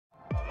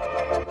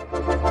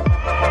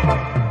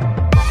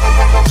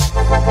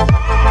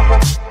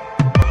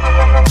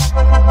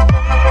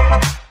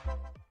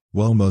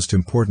Well, most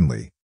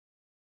importantly,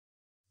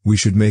 we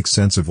should make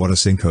sense of what a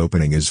sink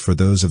opening is for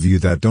those of you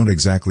that don't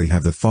exactly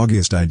have the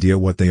foggiest idea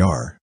what they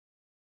are.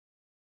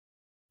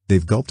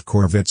 They've gulped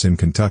Corvettes in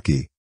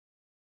Kentucky,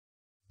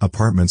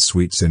 apartment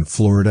suites in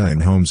Florida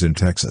and homes in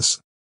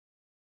Texas.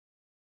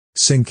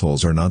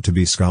 Sinkholes are not to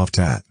be scoffed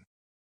at.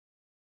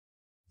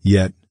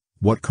 Yet,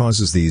 what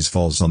causes these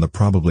falls on the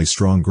probably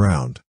strong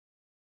ground?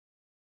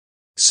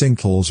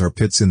 Sinkholes are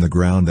pits in the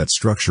ground that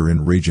structure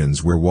in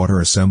regions where water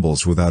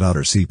assembles without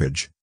outer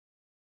seepage.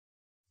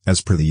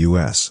 As per the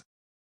U.S.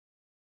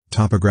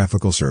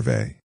 Topographical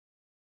Survey,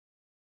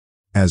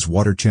 as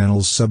water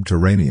channels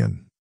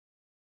subterranean,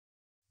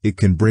 it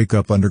can break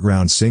up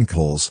underground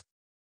sinkholes,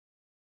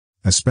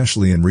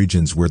 especially in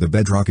regions where the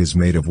bedrock is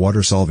made of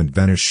water-solvent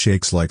vanish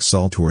shakes like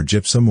salt or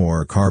gypsum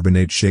or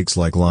carbonate shakes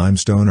like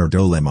limestone or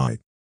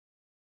dolomite.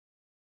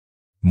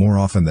 More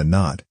often than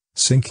not,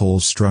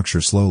 sinkholes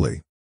structure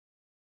slowly.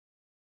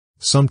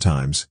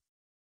 Sometimes,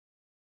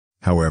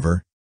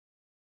 however,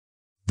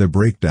 the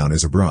breakdown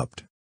is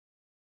abrupt.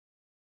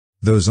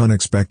 Those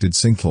unexpected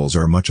sinkholes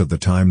are much of the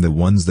time the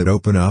ones that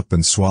open up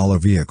and swallow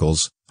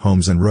vehicles,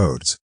 homes and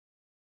roads.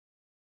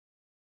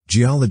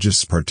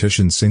 Geologists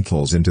partition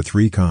sinkholes into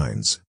three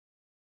kinds.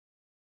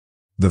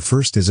 The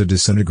first is a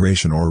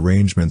disintegration or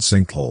arrangement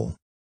sinkhole.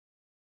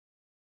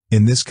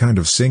 In this kind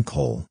of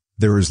sinkhole,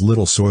 there is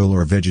little soil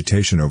or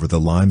vegetation over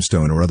the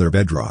limestone or other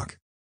bedrock.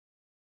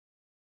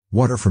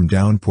 Water from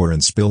downpour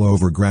and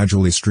spillover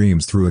gradually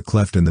streams through a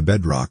cleft in the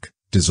bedrock,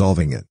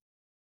 dissolving it.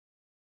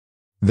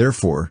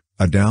 Therefore,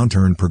 a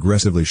downturn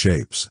progressively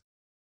shapes.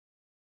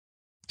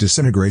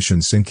 Disintegration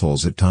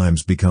sinkholes at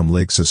times become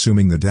lakes,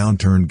 assuming the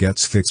downturn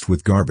gets fixed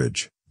with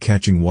garbage,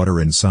 catching water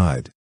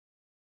inside.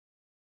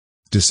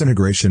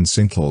 Disintegration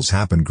sinkholes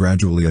happen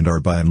gradually and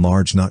are by and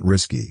large not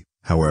risky.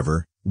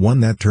 However, one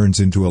that turns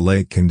into a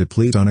lake can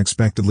deplete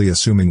unexpectedly,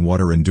 assuming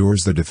water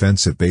endures the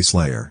defensive base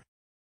layer.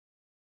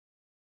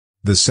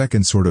 The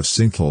second sort of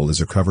sinkhole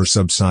is a cover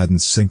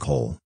subsidence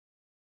sinkhole.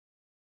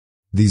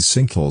 These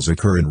sinkholes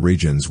occur in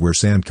regions where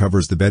sand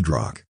covers the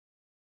bedrock.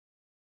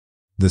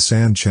 The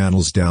sand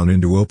channels down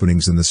into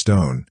openings in the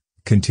stone,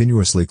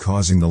 continuously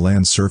causing the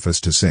land surface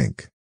to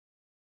sink.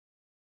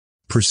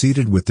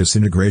 Proceeded with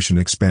disintegration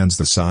expands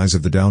the size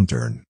of the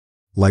downturn.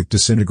 Like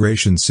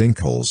disintegration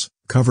sinkholes,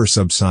 cover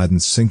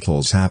subsidence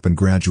sinkholes happen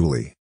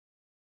gradually.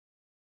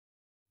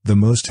 The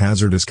most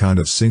hazardous kind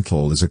of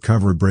sinkhole is a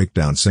cover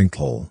breakdown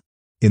sinkhole.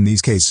 In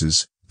these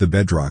cases, the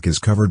bedrock is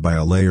covered by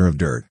a layer of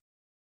dirt.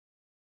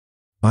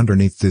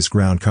 Underneath this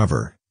ground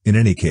cover, in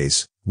any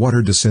case,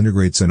 water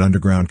disintegrates an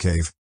underground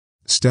cave.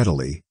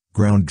 Steadily,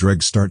 ground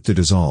dregs start to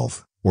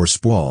dissolve, or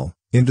squall,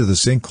 into the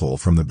sinkhole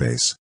from the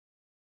base.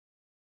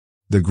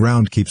 The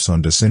ground keeps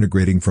on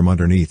disintegrating from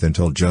underneath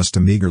until just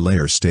a meager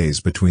layer stays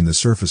between the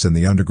surface and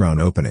the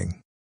underground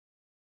opening.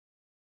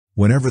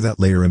 Whenever that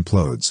layer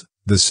implodes,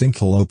 the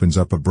sinkhole opens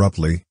up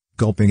abruptly,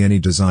 gulping any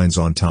designs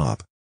on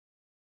top.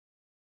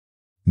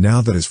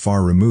 Now that is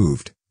far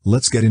removed,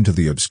 let's get into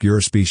the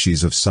obscure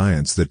species of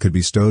science that could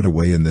be stowed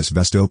away in this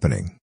vast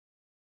opening.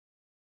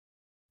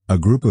 A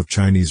group of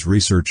Chinese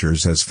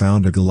researchers has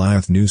found a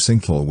Goliath new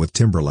sinkhole with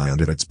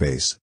timberland at its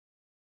base.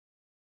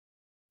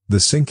 The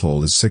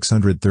sinkhole is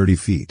 630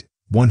 feet,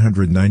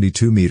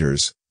 192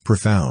 meters,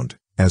 profound,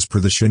 as per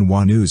the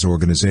Xinhua news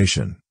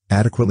organization,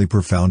 adequately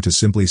profound to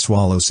simply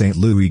swallow St.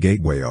 Louis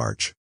Gateway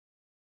Arch.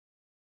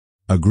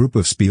 A group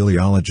of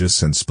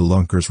speleologists and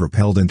spelunkers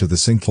rappelled into the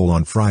sinkhole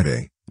on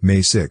Friday,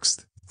 May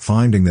 6,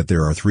 finding that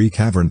there are 3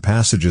 cavern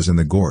passages in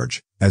the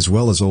gorge, as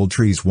well as old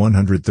trees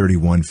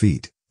 131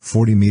 feet,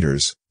 40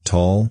 meters,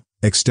 tall,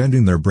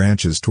 extending their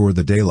branches toward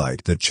the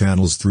daylight that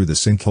channels through the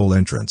sinkhole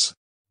entrance.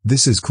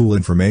 "This is cool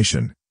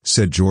information,"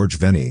 said George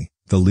Veni,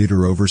 the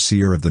leader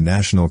overseer of the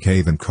National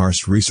Cave and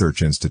Karst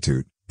Research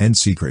Institute,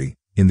 NCKRI,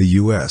 in the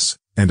U.S.,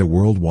 and a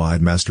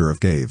worldwide master of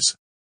caves.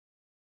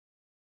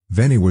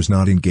 Veni was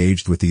not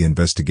engaged with the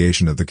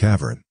investigation of the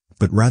cavern,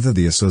 but rather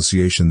the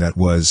association that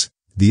was,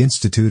 the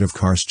Institute of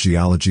Karst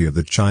Geology of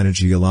the China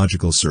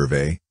Geological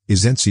Survey,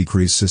 is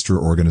NCKRI's sister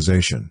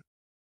organization.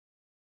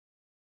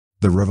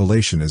 "The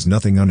revelation is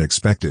nothing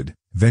unexpected,"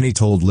 Veni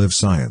told Live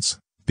Science,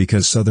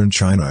 "because southern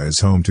China is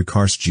home to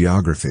karst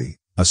geography,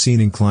 a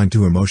scene inclined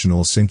to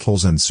emotional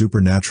sinkholes and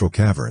supernatural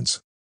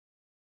caverns.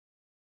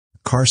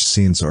 Karst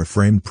scenes are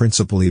framed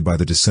principally by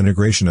the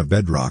disintegration of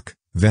bedrock,"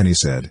 Veni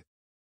said.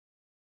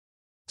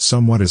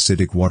 Somewhat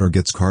acidic water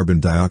gets carbon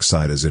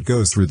dioxide as it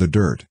goes through the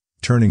dirt,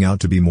 turning out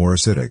to be more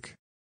acidic.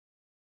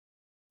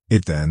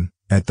 It then,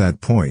 at that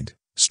point,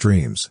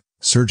 streams,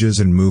 surges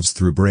and moves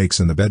through breaks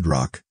in the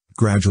bedrock,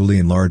 gradually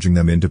enlarging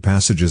them into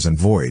passages and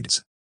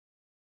voids.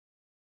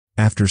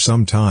 After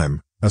some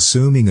time,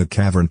 assuming a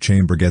cavern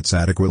chamber gets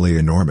adequately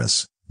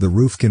enormous, the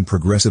roof can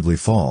progressively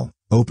fall,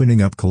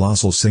 opening up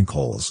colossal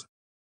sinkholes.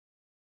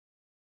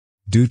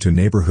 Due to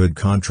neighborhood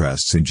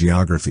contrasts in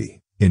geography,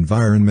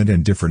 environment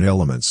and different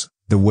elements,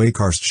 the way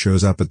karst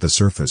shows up at the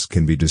surface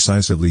can be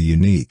decisively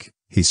unique,"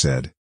 he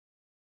said.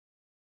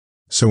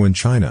 So in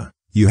China,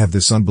 you have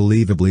this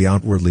unbelievably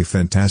outwardly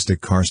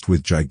fantastic karst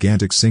with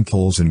gigantic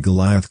sinkholes and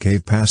Goliath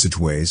cave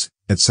passageways,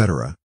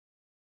 etc.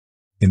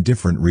 In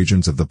different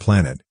regions of the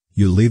planet,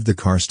 you leave the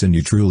karst and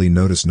you truly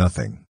notice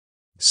nothing.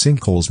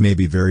 Sinkholes may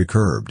be very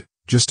curved,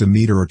 just a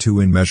meter or two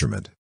in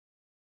measurement.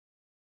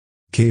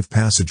 Cave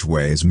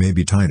passageways may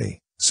be tiny,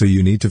 so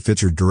you need to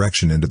fit your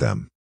direction into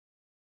them.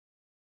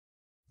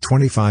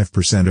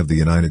 25% of the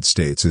United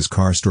States is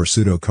karst or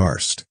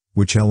pseudo-karst,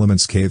 which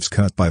elements caves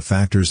cut by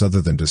factors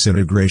other than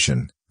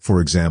disintegration,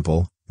 for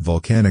example,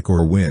 volcanic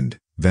or wind,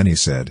 Veni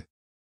said.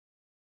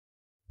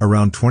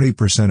 Around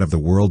 20% of the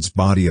world's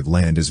body of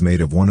land is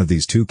made of one of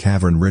these two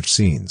cavern-rich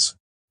scenes.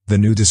 The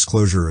new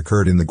disclosure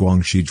occurred in the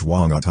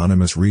Guangxi-Zhuang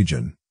Autonomous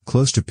Region,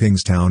 close to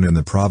Pingstown in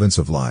the province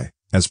of Lai,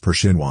 as per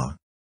Xinhua.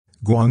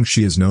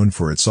 Guangxi is known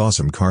for its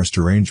awesome karst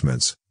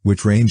arrangements,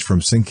 which range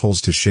from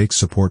sinkholes to shake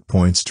support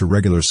points to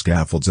regular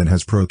scaffolds, and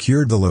has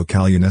procured the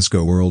locale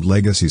UNESCO World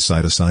Legacy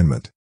Site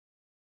assignment.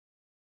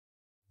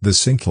 The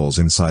sinkholes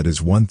inside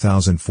is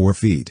 1,004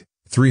 feet,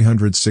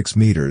 306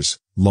 meters,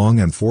 long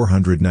and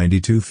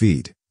 492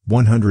 feet,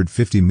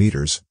 150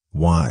 meters,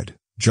 wide,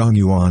 Zhang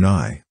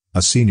Yuanai,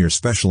 a senior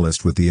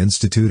specialist with the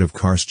Institute of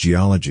Karst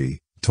Geology,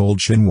 told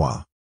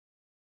Xinhua.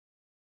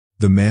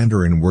 The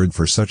Mandarin word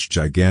for such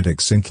gigantic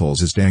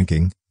sinkholes is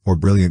danking, or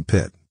brilliant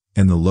pit,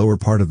 and the lower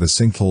part of the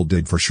sinkhole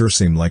did for sure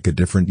seem like a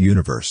different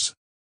universe.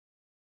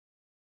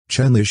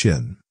 Chen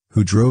Lixin,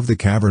 who drove the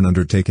cavern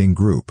undertaking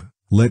group,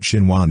 let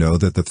Xinhua know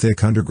that the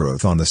thick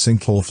undergrowth on the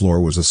sinkhole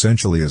floor was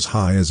essentially as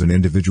high as an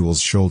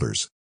individual's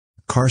shoulders.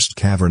 Karst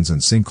caverns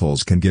and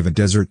sinkholes can give a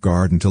desert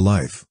garden to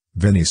life,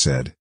 Veni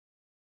said.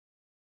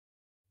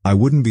 I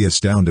wouldn't be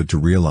astounded to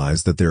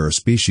realize that there are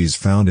species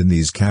found in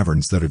these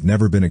caverns that have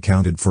never been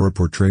accounted for or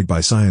portrayed by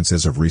science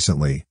as of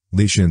recently,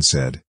 Lixin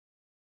said.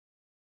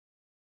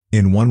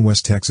 In one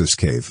West Texas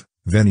cave,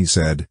 Veni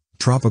said,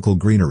 tropical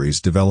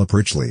greeneries develop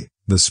richly.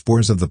 The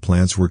spores of the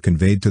plants were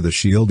conveyed to the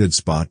shielded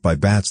spot by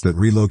bats that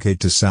relocate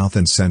to South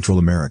and Central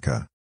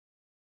America.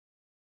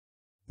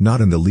 Not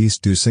in the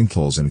least do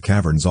sinkholes and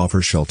caverns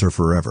offer shelter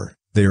forever.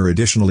 They are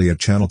additionally a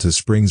channel to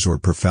springs or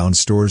profound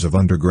stores of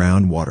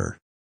underground water.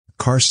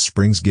 Karst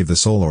springs give the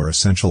sole or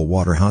essential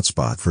water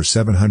hotspot for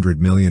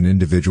 700 million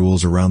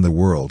individuals around the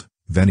world,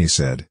 Veni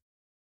said.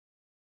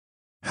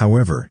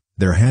 However,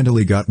 they're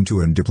handily gotten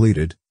to and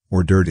depleted,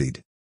 or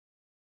dirtied.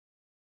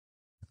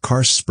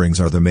 Karst springs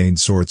are the main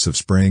sorts of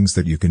springs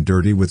that you can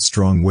dirty with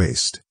strong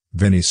waste,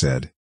 Veni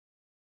said.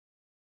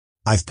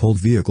 I've pulled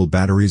vehicle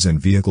batteries and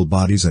vehicle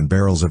bodies and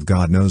barrels of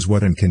God knows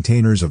what and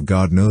containers of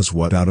God knows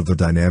what out of the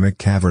dynamic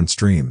cavern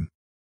stream.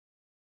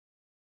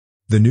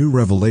 The new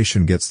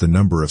revelation gets the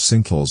number of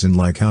sinkholes in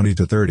Lai County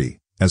to 30,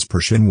 as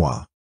per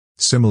Xinhua.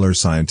 Similar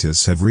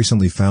scientists have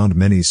recently found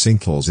many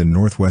sinkholes in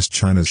northwest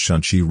China's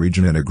Shanxi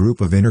region and a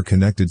group of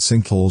interconnected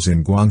sinkholes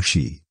in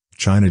Guangxi,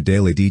 China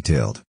Daily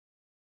detailed.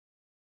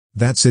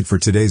 That's it for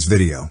today's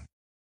video.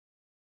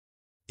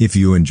 If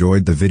you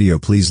enjoyed the video,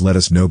 please let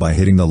us know by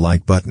hitting the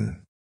like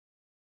button.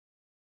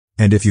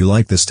 And if you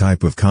like this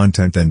type of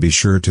content, then be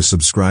sure to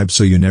subscribe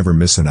so you never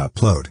miss an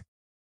upload.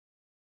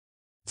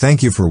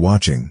 Thank you for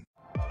watching.